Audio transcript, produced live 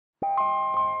The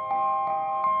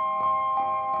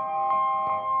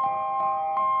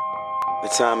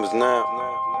time is now.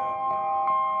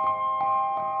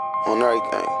 On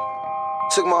everything.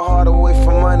 Took my heart away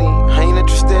from money. I ain't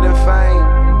interested in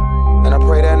fame, and I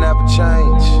pray that never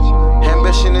change.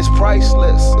 Ambition is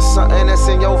priceless. It's something that's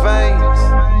in your veins,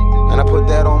 and I put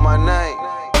that on my name.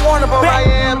 I want about my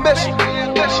ambition.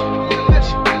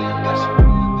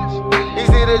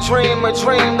 Easy to dream a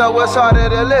dream, though it's harder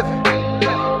to live it.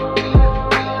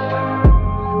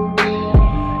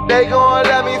 They gon'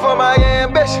 love me for my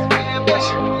ambition.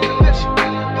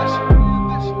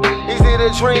 Easy to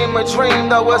dream a dream,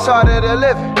 though it's harder to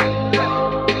live it.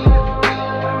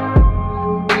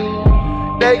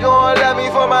 They gon' love me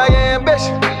for my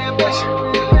ambition.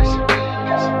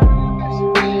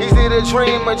 Easy to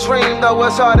dream a dream, though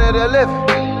it's harder to live it.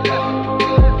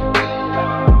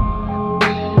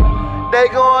 They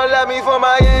gon' love me for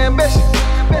my ambition.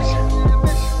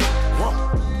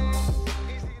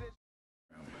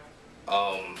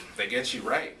 They get you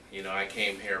right. You know, I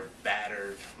came here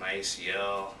battered, my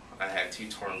ACL, I had 2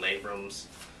 torn labrums.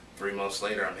 3 months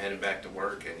later, I'm heading back to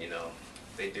work, and you know,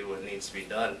 they do what needs to be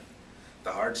done,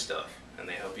 the hard stuff, and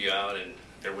they help you out, and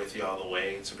they're with you all the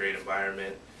way. It's a great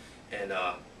environment, and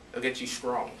they'll get you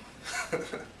strong. I'm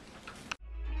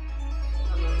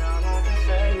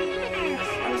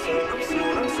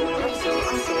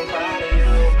so